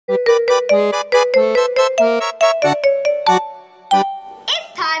It's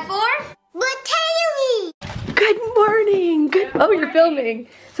time for Bratayley. Good morning. Oh, you're filming.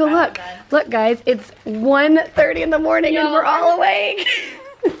 So look guys, it's 1:30 in the morning and we're all awake.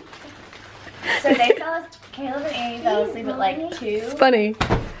 So Caleb and Annie fell asleep at like 2. It's funny.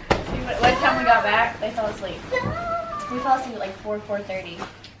 What time we got back, they fell asleep. We fell asleep at like 4:30.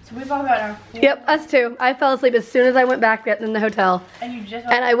 So we've all gotten our 4. Yep, us too. I fell asleep as soon as I went back in the hotel. And you just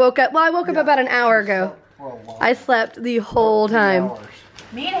And I woke up, well, I woke up about an hour ago. I slept the whole time.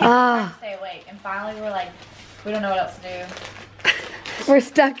 Me and Hayley tried to stay awake, and finally we were like, we don't know what else to do. We're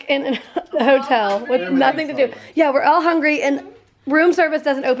stuck in the hotel with nothing to do. Yeah, we're all hungry, and room service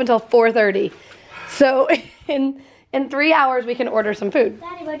doesn't open till 4:30. So in 3 hours we can order some food.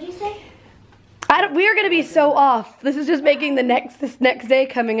 Daddy, what'd you say? We are gonna be so off. This is just making this next day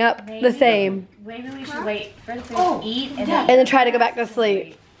coming up the same. Maybe we should wait for the food to eat and then try to go back to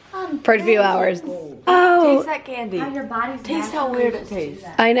sleep for a few hours. Oh, taste that candy. how your body's Taste how weird it tastes.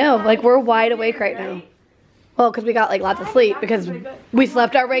 I know. Like we're wide awake right now. Well, because we got like lots of sleep because we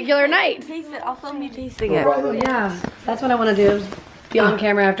slept our regular night. Taste it. I'll film you tasting it. Yeah, that's what I want to do. Is be on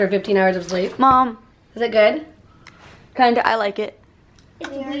camera after 15 hours of sleep. Mom. Is it good? Kinda. I like it. It's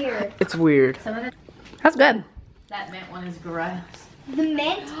weird. It's weird. Some of That's good. that mint one is gross. The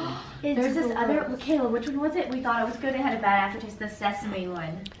mint is There's this gross. other, Caleb, which one was it? We thought it was good. It had a bad aftertaste. The sesame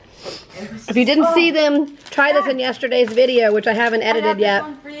one. It was If you didn't see them try this in yesterday's video, which I haven't edited yet,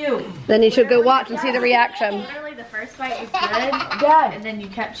 One for you. then you should go watch and see the reaction. Literally the first bite was good, Dad. and then you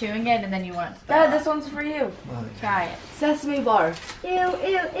kept chewing it, and then you weren't. Dad, this one's for you. Try it. Sesame bar. Ew,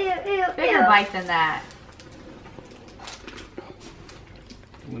 ew, ew, ew, Bigger ew. bite than that.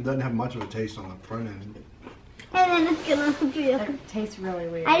 It doesn't have much of a taste on the front end. And then it's gonna be. It tastes really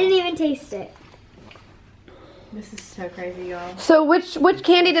weird. I didn't even taste it. This is so crazy, y'all. So which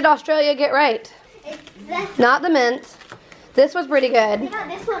candy did Australia get right? It's Not the mint. This was pretty we good. got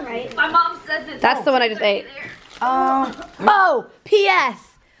this one right. My mom says it's. That's the one I just ate. Oh, P.S.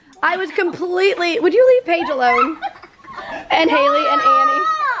 I was completely. Would you leave Paige alone? And Hayley and Annie.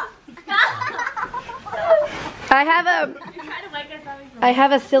 I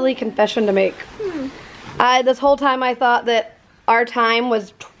have a silly confession to make. This whole time I thought that our time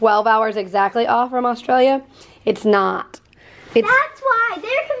was 12 hours exactly off from Australia. It's not. That's why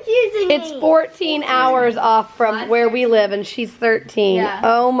they're confusing me. It's 14 hours off from where we live, and she's 13. Yeah.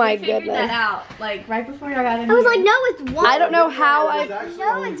 Oh my Figured that goodness. out, like right before I got in. I was like, no, it's one. I don't know how I.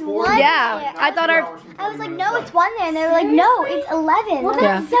 No, it's one. Yeah, there. I thought our. I was like, no, it's one there, and they were like, no, it's 11. Well,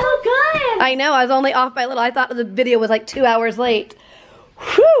 Yeah. that's so good. I know. I was only off by a little. I thought the video was like 2 hours late.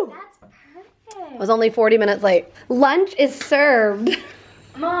 Whew. That's perfect. I was only 40 minutes late. Lunch is served.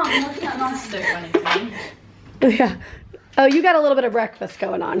 Mom, look at Mom's so funny. Yeah. Oh, you got a little bit of breakfast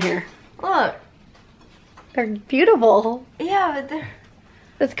going on here. Look. They're beautiful. Yeah, but they're.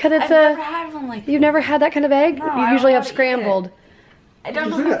 It's because I've it's never had one like. You've never had that kind of egg? No, You I don't usually know have how to eat scrambled. I don't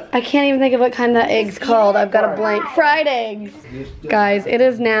know. I can't even think of what kind of egg's called. I've got a blank. Fried eggs. Guys, it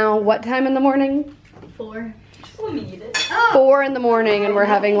is now what time in the morning? 4. 4 in the morning, and we're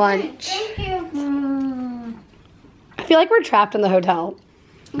having lunch. Thank you. I feel like we're trapped in the hotel.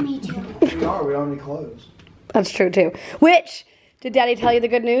 Me too. We are. We don't have any clothes. That's true too. Which, did Daddy tell you the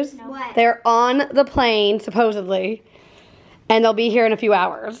good news? What? They're on the plane, supposedly, and they'll be here in a few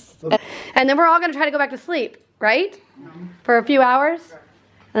hours. And then we're all gonna try to go back to sleep, right? For a few hours.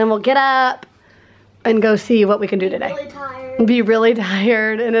 And then we'll get up and go see what we can do today. Really tired. Be really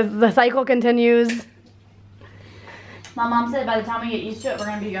tired, and as the cycle continues. My mom said by the time we get used to it, we're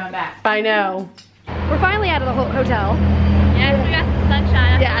gonna be going back. I know. We're finally out of the hotel. Yes, we got some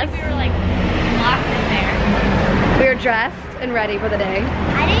sunshine. I Yes. feel like we were like locked in there. We are dressed and ready for the day.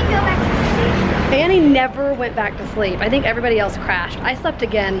 I didn't go back to sleep. Annie never went back to sleep. I think everybody else crashed. I slept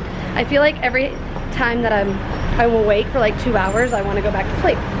again. I feel like every time that I'm awake for like 2 hours, I want to go back to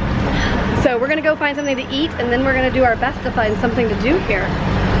sleep. So we're gonna go find something to eat, and then we're gonna do our best to find something to do here.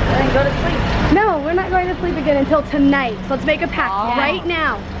 And then go to sleep. No, we're not going to sleep again until tonight. So let's make a pact right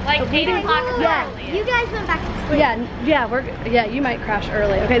now. Like 8 o'clock or Yeah. early. You guys went back to sleep. Yeah, you might crash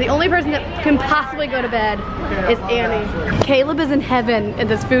early. Okay, the only person that can possibly go to bed is Annie. Caleb is in heaven in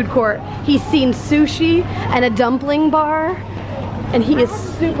this food court. He's seen sushi and a dumpling bar, and he is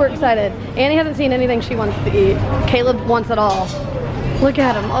super excited. Annie hasn't seen anything she wants to eat. Caleb wants it all. Look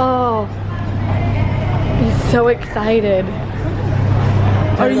at him, oh. He's so excited.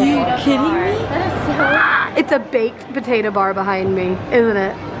 Are you kidding me? It's a baked potato bar behind me, isn't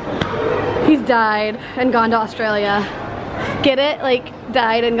it? He's died and gone to Australia. Get it? Like,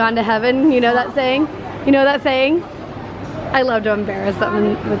 died and gone to heaven. You know that saying? You know that saying? I love to embarrass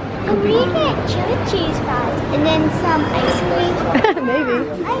them with We get chili cheese fries and then some ice cream. maybe.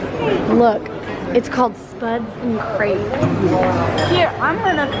 Ice cream. Look, it's called Spuds and Craves. Here, I'm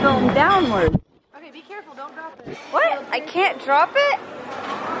gonna film downward. Okay, be careful, don't drop it. What? I can't drop it?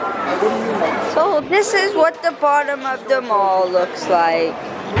 So this is what the bottom of the mall looks like.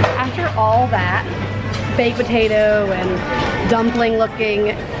 After all that baked potato and dumpling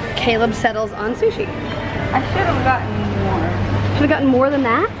looking, Caleb settles on sushi. I should have gotten more. Should have gotten more than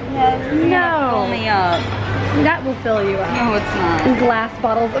that? Yes, No. fill me up. That will fill you up. No, it's not. And glass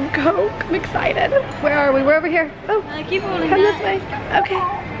bottles of Coke. I'm excited. Where are we? We're over here. Oh, I keep holding come this that. way. Okay.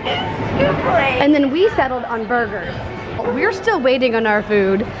 And then we settled on burgers. We're still waiting on our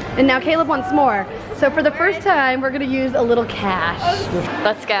food, and now Caleb wants more. So for the first time, we're gonna use a little cash.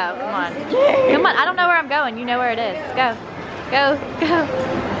 Let's go. Come on. Come on. I don't know where I'm going. You know where it is. Go. Go. Go.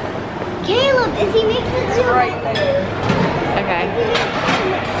 Caleb, is he making you feel better? Okay.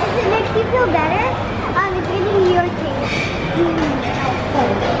 If it makes you feel better, it's getting your taste.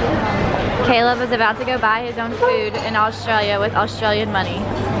 Caleb is about to go buy his own food in Australia with Australian money.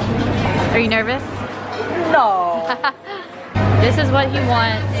 Are you nervous? No. This is what he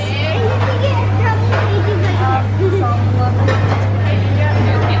wants.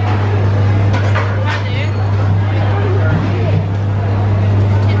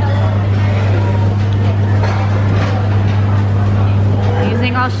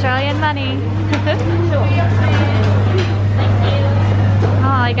 Using Australian money.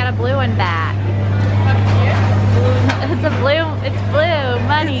 Oh, I got a blue one back. It's blue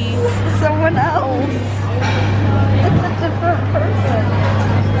money. Someone else. It's a different person.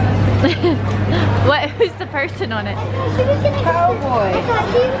 What? Who's the person on it? She was gonna Cowboy. I thought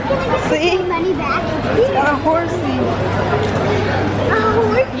she was gonna See? get money back. It's got a horsey.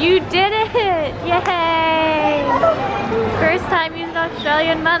 Oh, You did it! Yay! First time using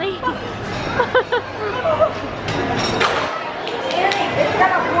Australian money. It's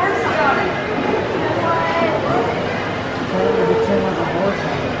got a horsey on it.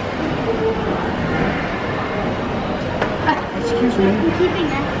 Excuse me. keeping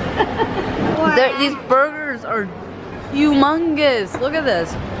us. These burgers are humongous. Look at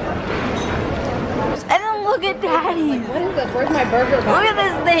this. And then look at Daddy's. What is this? Where's my burger Look box? at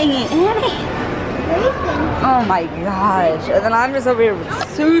this thing, Annie. Oh my gosh. And then I'm just over here with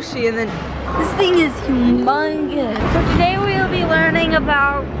sushi, and then this thing is humongous. So today we'll be learning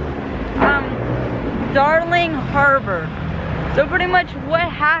about Darling Harbor. So pretty much what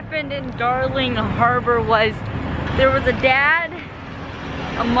happened in Darling Harbor was there was a dad,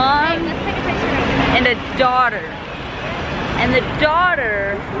 a mom, and a daughter. And the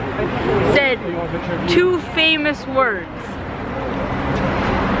daughter said two famous words,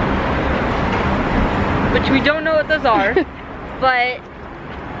 which we don't know what those are, but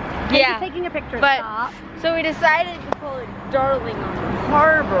yeah. Taking a picture. But Stop. so we decided to call it Darling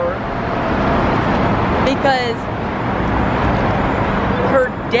Harbor because her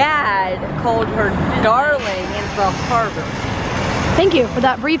dad called her darling in the harbor. Thank you for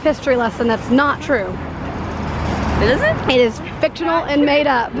that brief history lesson. That's not true. It isn't? It is fictional and made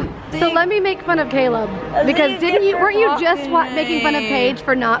up. So let me make fun of Caleb, because weren't you just making fun of Paige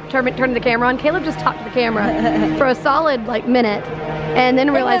for not turning the camera on? Caleb just talked to the camera for a solid minute, and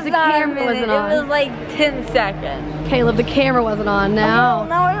then realized the camera wasn't on. It was like 10 seconds. Caleb, the camera wasn't on now. Oh,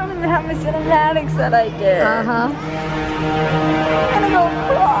 now I don't even have my cinematics that I did. Uh-huh. I'm gonna go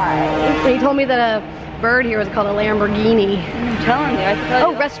cry. And he told me that a bird here was called a Lamborghini. I'm telling you, I can tell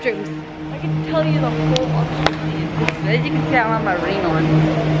Oh, you. restrooms. I can tell you the whole. As you can see, I don't have my ring on.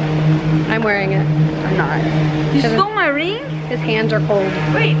 I'm wearing it. I'm not. You stole my ring? His hands are cold.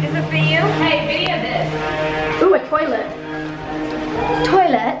 Wait, is it for you? Hey, video this. Ooh, a toilet.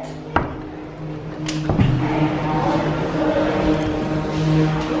 Toilet.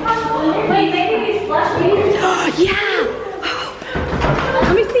 Yeah!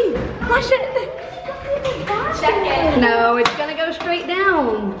 Let me see. Flush it. Check it. No, it's gonna go straight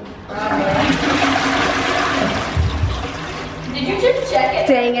down. Did you just check it?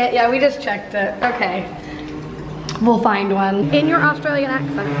 Dang it. Yeah, we just checked it. Okay. We'll find one. In your Australian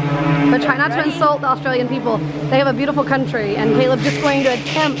accent. But try not to insult the Australian people. They have a beautiful country, and Caleb's just going to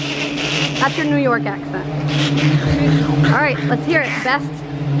attempt. That's your New York accent. All right, let's hear it. Best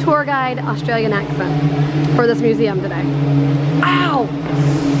tour guide Australian accent for this museum today. Ow!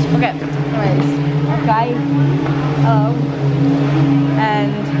 Okay, anyways. Okay.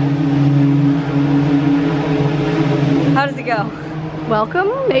 And how does it go? Welcome,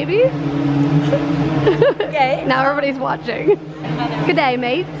 maybe? Okay. Now everybody's watching. Good day,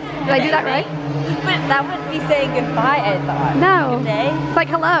 mates. Did I do that right? that wouldn't be saying goodbye, I thought. No. Good day? It's like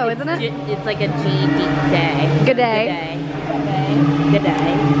hello, isn't it? It's like a GD day. Good day. Good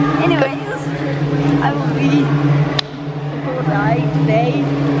day. Anyways, I will be today,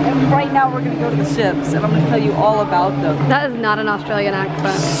 and right now we're gonna go to the ships, and I'm gonna tell you all about them. That is not an Australian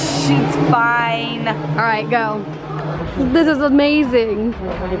accent. She's fine. All right, go. This is amazing.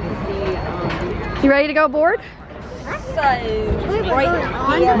 You ready to go aboard? So,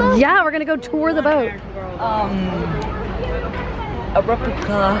 right here, Yeah, we're gonna go tour the boat. a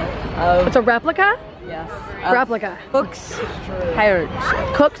replica of, It's a replica? yes, Replica. Cook's pirate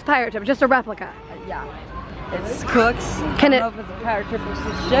ship. Cook's pirate ship, just a replica. Yeah. It's Cook's. Can I it- don't know if it's a pirate ship or it's a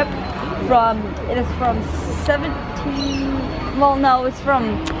ship. It is from 17, well no, it's from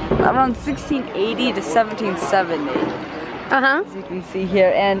around 1680 to 1770. Uh-huh. As you can see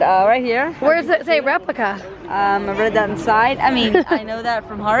here, and right here. Where does it say replica? I read that inside. I mean, I know that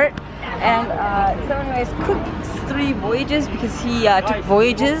from heart. And so anyways, Cook's 3 voyages, because he took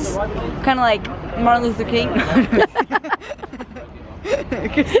voyages, kind of like Martin Luther King.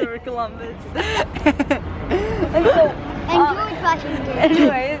 Christopher Columbus. And so, George Washington.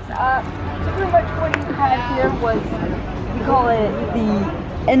 anyways, so pretty much what he had here was, we call it the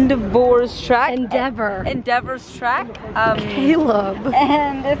Endeavor's track. Endeavor's track. Caleb.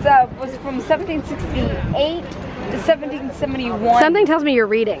 And it was from 1768 to 1771. Something tells me you're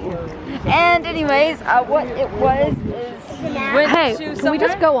reading. And anyways, what it was is he went Hey, to can we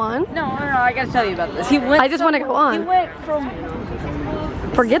just go on? No, I gotta tell you about this. He went. I just wanna go on. He went from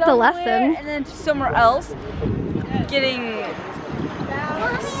Forget the somewhere lesson. and then to somewhere else, getting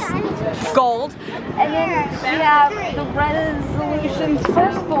gold. And then we have the Resolution's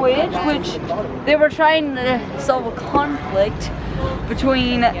first voyage, which they were trying to solve a conflict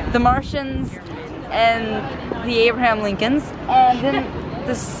between the Martians and the Abraham Lincolns. And then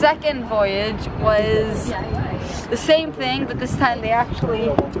the second voyage was the same thing, but this time they actually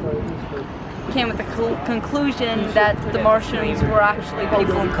came with the conclusion that the Martians were actually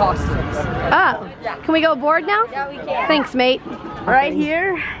people in costumes. Oh, can we go aboard now? Yeah, we can. Thanks, mate. Right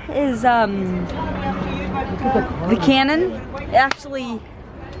here is the cannon. Actually,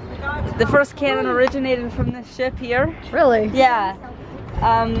 the first cannon originated from this ship here. Really? Yeah.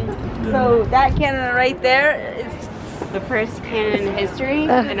 So that cannon right there is The first cannon in history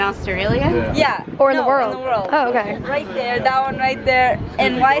in Australia? yeah. Or in the No, world? In the world. Oh, okay. Right there, that one right there.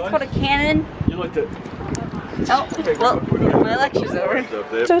 And why it's called a cannon? You looked at Oh, well, my lecture's over.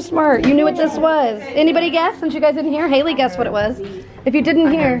 So smart. You knew what this was. Anybody guess? Since you guys didn't hear, Hayley guessed what it was. If you didn't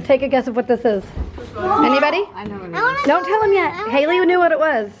hear, take a guess of what this is. Anybody? I know. Don't tell him yet. Hayley knew what it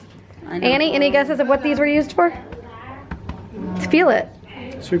was. Annie, any guesses of what these were used for? Let's feel it.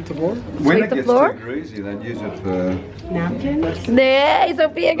 Sweep the floor? When Sweep it the gets floor? too greasy, then use it for Napkins? Yay,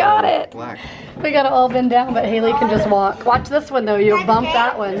 Sophia got it. black. We gotta all bend down, but Hayley can just walk. Watch this one though, you'll bump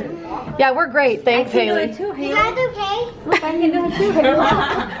that one. Yeah, we're great. Thanks, Hayley. You guys okay? Look, I can do it too, Hayley.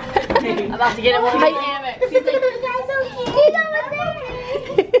 I'm about to get in one of Hey. these hammocks. You guys okay?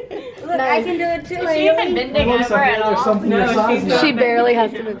 Look, I can do it too. Has she even bending over at all? There's something your size now. She barely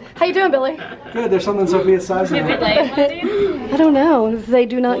has to move. How you doing, Billy? Good, there's something Sophia's size now. I don't know. They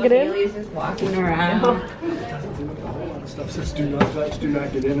do not get in. Hayley's just walking around. Stuff says do not touch, do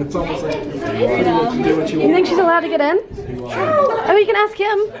not get in. It's almost like you can do what you You want. think she's allowed to get in? Oh, you can ask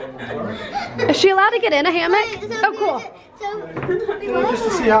him. Is she allowed to get in a hammock? Oh, cool. Just to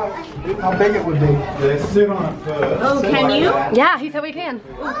see how big it would be. They sit on it first. Oh, can you? Yeah, he said we can.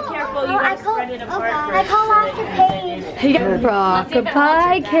 Careful, you gotta spread it apart I first. call off the page. He got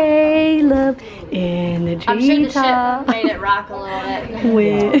rock-a-bye Caleb in the I'm sure the G-top. ship made it rock a little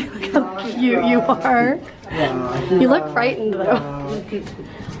bit. Look how cute you are. You look frightened though.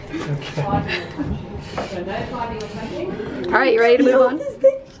 Alright, you ready to move on?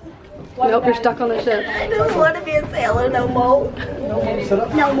 Nope, you're stuck on the ship. I don't want to be a sailor no more.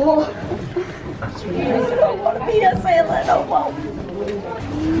 No more. I don't want to be a sailor no more.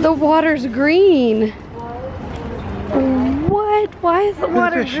 The water's green. What? Why is the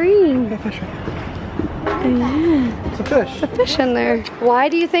water green? It's a fish. Fish in there. Why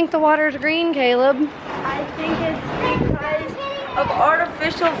do you think the water's green, Caleb? I think it's because of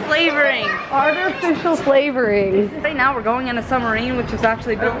artificial flavoring. Artificial flavoring. Right now we're going in a submarine which was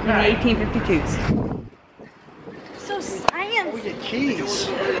actually built in the 1852s. So science. Keys.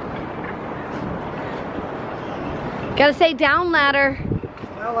 Gotta say down ladder.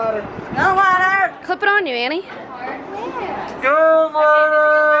 Now ladder. No ladder. Clip it on you, Annie. Go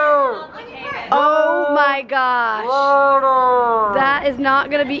ladder. Oh my gosh. Ladder. That is not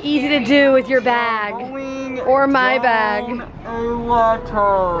gonna be easy to do with your bag. Or my bag. A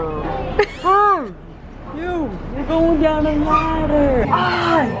water. Oh, we're going down a ladder.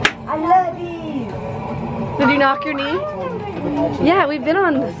 Ah, I love these. Did you knock your knee? Yeah, we've been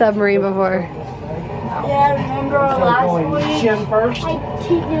on the submarine before. Yeah, remember our last voyage? Shin first.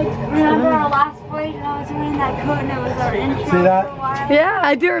 Remember our last voyage and I was wearing that coat and it was our intro See that? for a while? Yeah,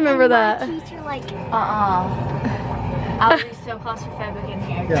 I do remember that. Teacher, like, I'll be so claustrophobic in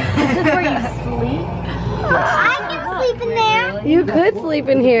here. Yeah. Is this where you sleep? I can sleep in there. You could sleep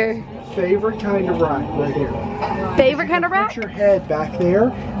in here. Favorite kind of rack right here. Favorite kind of rack? Put your head back there,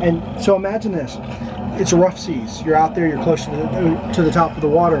 and so imagine this. It's rough seas. You're out there, you're close to the top of the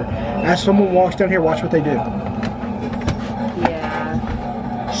water. As someone walks down here, watch what they do.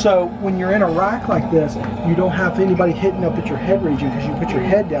 Yeah. So when you're in a rack like this, you don't have anybody hitting up at your head region because you put your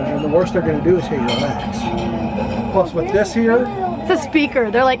head down here, and the worst they're going to do is hit your legs. Plus with this here, It's a speaker.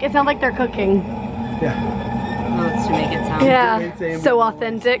 They're like, it sounds like they're cooking. yeah. Oh, it's to make it sound. Yeah, so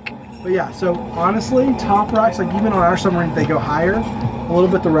authentic. But yeah, so honestly, top racks, like even on our submarine, they go higher. A little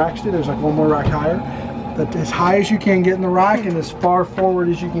bit the racks do. There's like one more rack higher. But as high as you can get in the rack and as far forward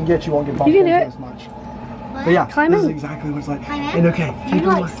as you can get, you won't get bumped You can do into it. as much. But yeah, Climb this is in. exactly what it's like. Climb in? And okay,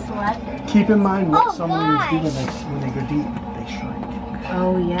 keep in mind what Oh, submarines do God. when they go deep. They shrink.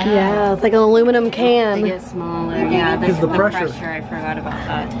 Oh yeah. Yeah, it's like an aluminum They can. get smaller. Yeah, Because the pressure. I forgot about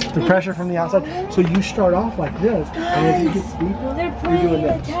that. The pressure from the outside. So you start off like this, and as you get deeper, They're you're doing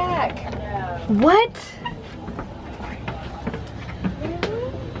playing this. attack. What?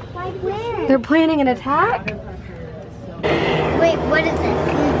 Where? They're planning an attack? Wait, what is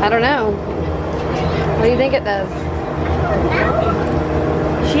it? I don't know. What do you think it does?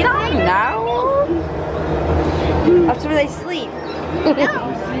 She don't know. That's where they sleep.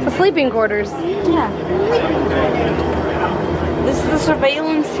 It's the sleeping quarters. Yeah. This is the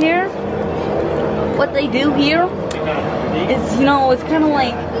surveillance here. What they do here is, you know, it's kind of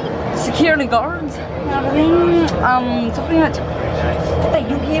like security guards. You know what I mean? So pretty much what they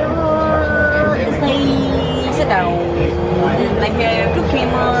do here is they sit down and they have 2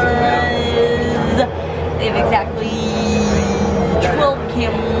 cameras. They have exactly 12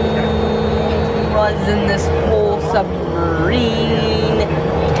 cameras in this whole submarine,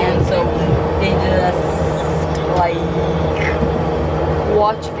 and so they just like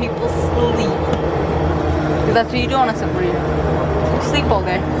watch people sleep. Because that's what you do on a submarine. You sleep all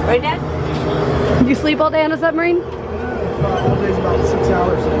day, right, Dad? You sleep all day on a submarine? All day's about 6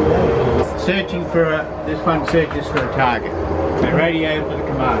 hours every day. Searching for this one searches for a target. They radio for the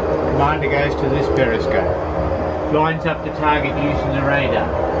commander. The commander goes to this periscope. Lines up the target using the radar.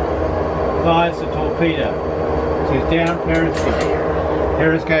 Fires the torpedo. Says down periscope.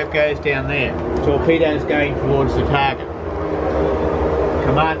 Periscope goes down there. Torpedo's going towards the target.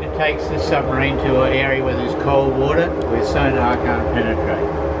 Commander takes the submarine to an area where there's cold water where sonar can't penetrate.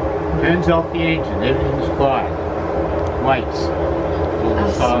 Turns off the engine, everything's quiet. Waits for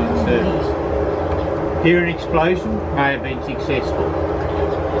the silent service. Hear an explosion, may have been successful.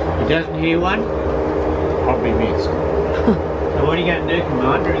 If he doesn't hear one, probably missed. So what are you going to do,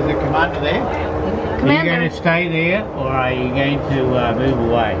 Commander? Is the Commander there? Are you going to stay there or are you going to move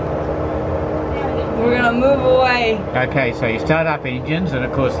away? We're gonna move away. Okay, so you start up engines and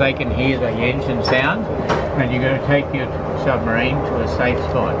of course they can hear the engine sound and you're going to take your submarine to a safe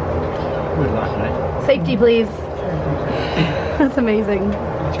spot. Good luck, mate. Safety, please. That's amazing.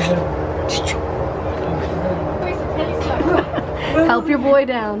 Help your boy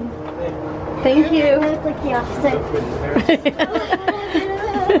down. Thank you. It's like the opposite.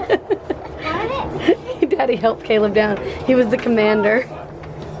 Daddy helped Caleb down. He was the commander.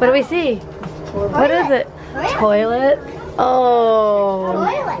 What do we see? What is it? Toilet? Oh.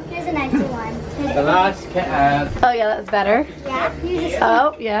 Toilet. Here's a nicer one. The last Oh yeah, that's better. Yeah, you just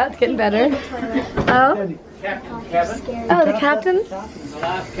Oh yeah, it's getting better. Oh. captain. Oh, the captain? The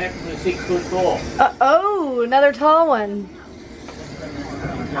last captain was 6'4". Oh, another tall one.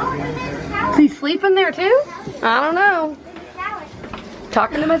 Is he sleeping there too? I don't know.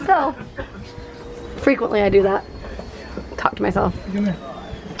 Talking to myself. Frequently I do that. Talk to myself.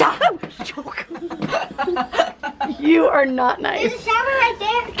 You are not nice. There's a shower right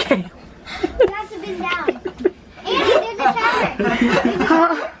there. Okay. You have to bend down. And there's a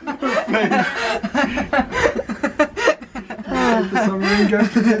shower. The submarine goes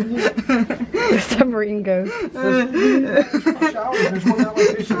to get you. The submarine goes. There's one out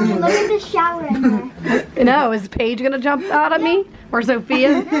like this. Look at the shower in there. No, is Paige gonna jump out at me? Or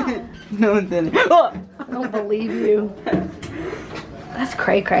Sophia? No one's in it. I don't believe you. That's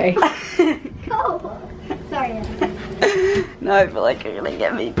cray cray. Oh. Sorry. No, I feel like you're gonna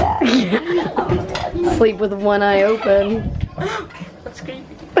get me back. Sleep with one eye open. That's creepy.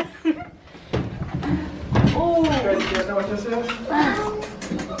 know what this is?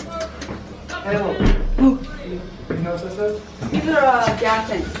 Hayley. You know what this is? These are gas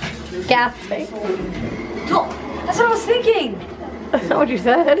tanks. Gas tank. Oh, that's what I was thinking. That's not what you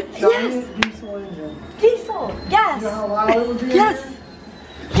said. Giant diesel engine. Diesel. Yes. You know how loud it would be? Yes.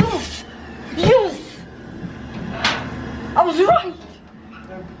 Yes. Yes. I was right.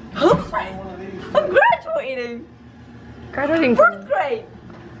 I'm graduating. Graduating Fourth grade.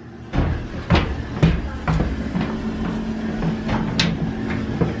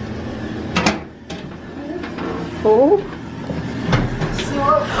 Oh.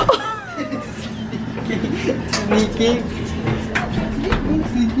 Sneaking.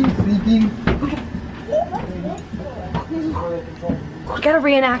 We gotta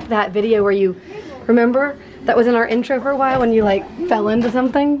reenact that video where you, remember? That was in our intro for a while when you like fell into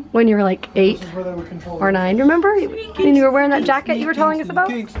something when you were like 8 This is where they would control or 9, remember? And you were wearing that jacket you were telling us about?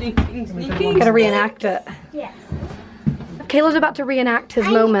 Gotta reenact it. Yes. Caleb's about to reenact his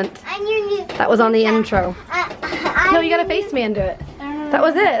moment. That was on the intro. No, you gotta face man do it. That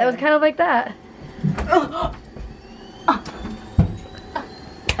was it. That was kind of like that.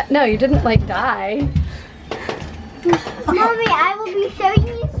 No, you didn't like die. Mommy, I will be showing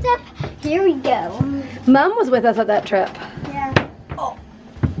you stuff. Here we go. Mom was with us at that trip. Yeah.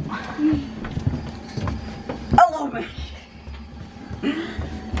 Hello, man.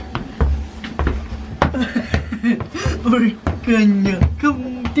 We're gonna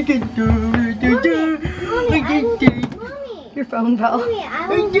come together. Mommy, Your phone fell. Mommy, I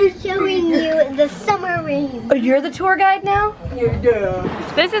will be showing you the summer rain. Oh, you're the tour guide now?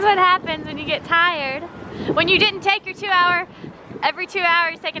 This is what happens when you get tired. When you didn't take your every 2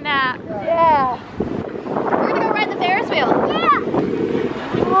 hours take a nap. Yeah. We're gonna go ride the Ferris wheel. Yeah.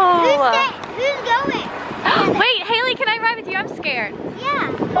 Oh. Who's going? Wait, Hayley, can I ride with you? I'm scared.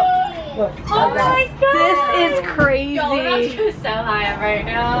 Yeah. Oh my god. This is crazy. She's so high up right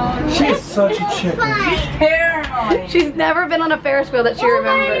now. She is such a chicken. Paranoid. She's never been on a Ferris wheel that she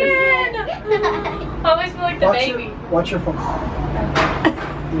remembers. I always feel like the baby. Watch your phone.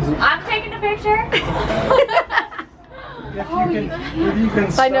 I'm taking a picture. If you can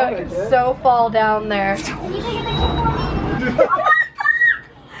I know stop it could it. so fall down there.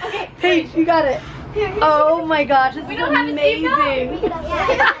 Hey, you got it. Oh my gosh, this is don't have a amazing.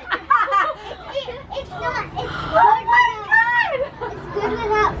 It's not. It's good without. It's good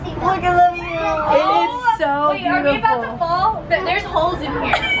without seatbelt. Look at them, It is so Wait, are we about to beautiful. fall? There's holes in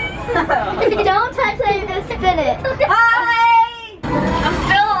here. Don't touch it, you're gonna spin it. Hi! I'm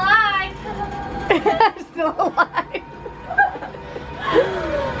still alive. I'm still alive.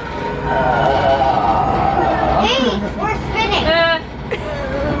 Hey, we're spinning.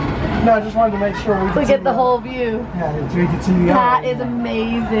 No, I just wanted to make sure we could We see get the whole view. Yeah, so we could see the That other is one.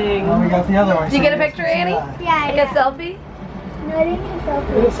 amazing. Oh, we got the other one. Did you get a picture, Annie? Yeah, Like a selfie? No, I didn't get a selfie.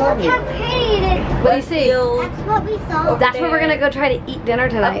 Get a selfie. Look how pretty it is. What do you see? That's what we saw. That's where we're gonna go try to eat dinner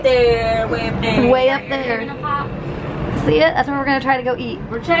Up tonight. there, way up there. Way up there. See it? That's where we're gonna try to go eat.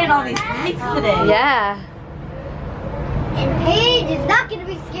 We're trying all these lights today. Yeah. And Paige is not gonna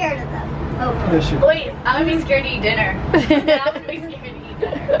be scared of them. Oh. Yes, you- Wait, I'm gonna be scared to eat dinner. I'm gonna be scared to eat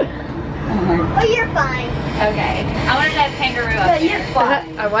dinner. Oh, you're fine. Okay. I wonder if that kangaroo up here.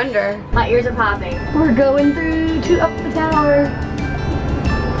 I wonder. My ears are popping. We're going through to up the tower.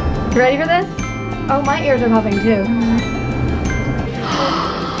 You ready for this? Oh, my ears are popping too.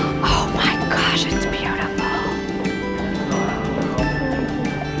 Oh my gosh, it's beautiful.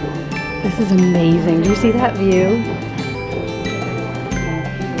 This is amazing. Do you see that view?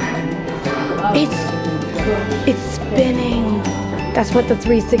 It's spinning. That's what the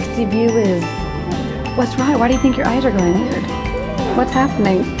 360 view is. What's wrong? Why do you think your eyes are going weird? What's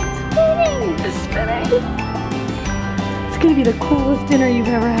happening? It's spinning. It's gonna be the coolest dinner you've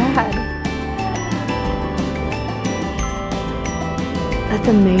ever had. That's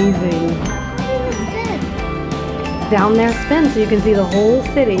amazing. Down there spin so you can see the whole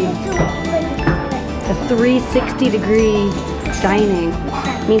city. A 360-degree dining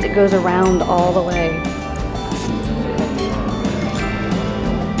means it goes around all the way.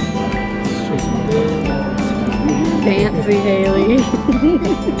 Fancy, Hayley.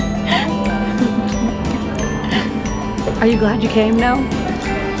 Are you glad you came now?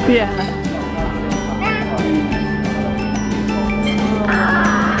 Yeah.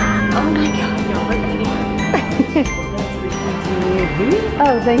 Oh my god.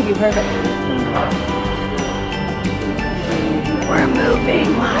 Oh, thank you. Perfect. We're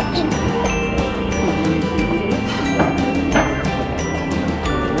moving. Watch.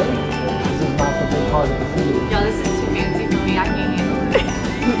 This is not the big part of the food. Yo, this is too fancy for me. I can't handle it.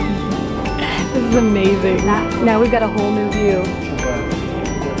 This is amazing. amazing. Now we've got a whole new view.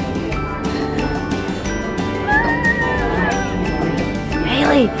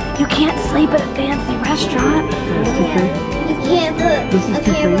 Hayley, you can't sleep at a fancy restaurant. You can't put a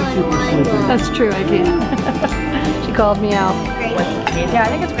camera on a wine glass. That's true, I can't. She called me out. Yeah, I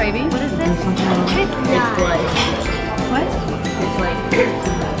think it's gravy. What is this? It's not. What? It's like,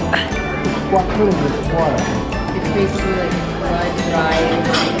 What pudding is it? What? it's basically like blood dried.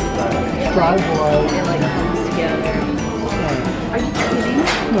 Dry blood. It like comes together. Are you kidding?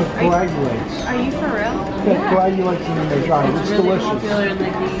 No, coagulates. Are you for real? Yeah, coagulates and then they dry. It's Really delicious. popular in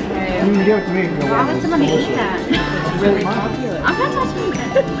like the You UK. can give it to me if you Why want. would It's somebody eat delicious. that? It's really popular. I'm not touching it.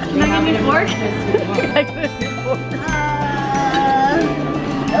 Can I give you a fork?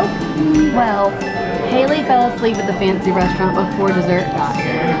 Well, Hayley fell asleep at the fancy restaurant before dessert got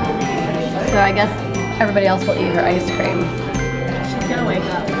here. So I guess everybody else will eat her ice cream. She's gonna wake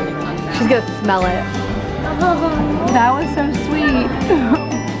up when it comes out. She's gonna smell it. That was so sweet.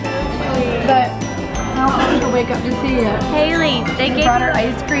 But how come she'll wake up to see it? Hayley, they She gave brought her you,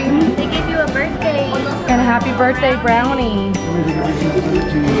 ice cream they gave you a birthday. and a happy birthday brownie.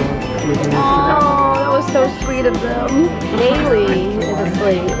 Oh, that was so sweet of them. Hayley is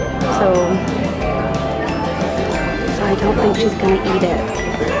asleep, so I don't think she's gonna eat it.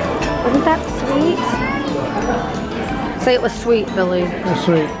 Wasn't that sweet? Say it was sweet, Billy. That's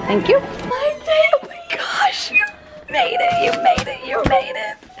sweet. Thank you. Oh my gosh, you made it, you made it, you made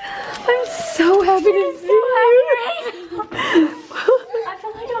it. I'm so happy to see you. I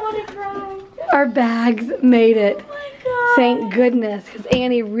feel like I want to cry. Our bags made it. Thank goodness, because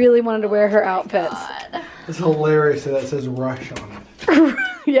Annie really wanted to wear her outfits. It's hilarious that it says rush on it.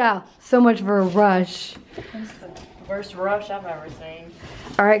 Yeah, so much for a rush. That's the worst rush I've ever seen.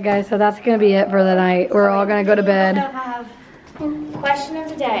 All right, guys, so that's gonna be it for the night. We're all gonna go to bed. Have question of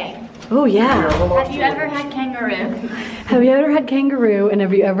the day. Oh yeah. Have you ever had kangaroo? Have you ever had kangaroo and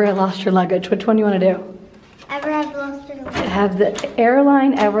have you ever lost your luggage? Which one do you want to do? Ever have lost it? Have the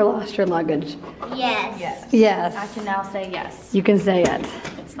airline ever lost your luggage? Yes. Yes. I can now say yes. You can say it.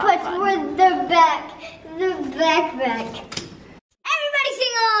 It's not But fun. for the backpack. Everybody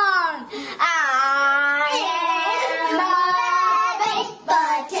sing along! I am a baked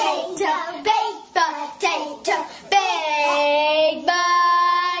potato, baked potato, baked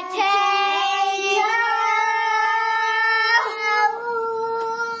potato.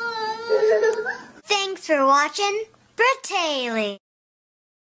 Thanks for watching Bratayley.